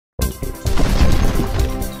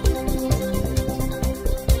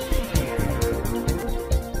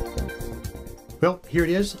Well, here it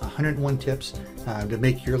is, 101 tips to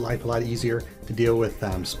make your life a lot easier to deal with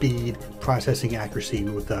speed, processing accuracy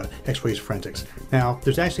with X-rays forensics. Now,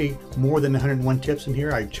 there's actually more than 101 tips in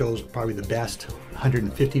here. I chose probably the best,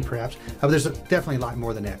 150 perhaps. There's definitely a lot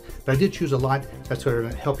more than that. But I did choose a lot that's going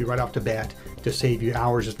to help you right off the bat to save you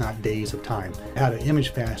hours, if not days of time. How to image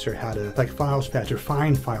faster, how to like files faster,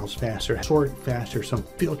 find files faster, sort faster, some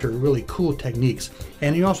filter really cool techniques.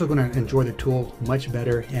 And you're also going to enjoy the tool much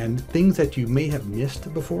better, and things that you may have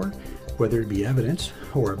missed before, whether it be evidence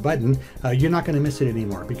or a button, you're not going to miss it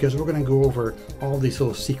anymore, because we're going to go over all these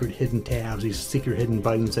little secret hidden tabs, these secret hidden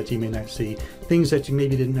buttons that you may not see, things that you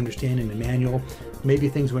maybe didn't understand in the manual, maybe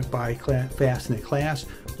things went by fast in the class.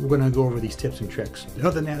 We're going to go over these tips and tricks.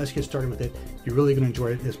 Other than that, let's get started with it. You're really going to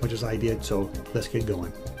enjoy it as much as I did, so let's get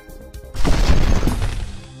going.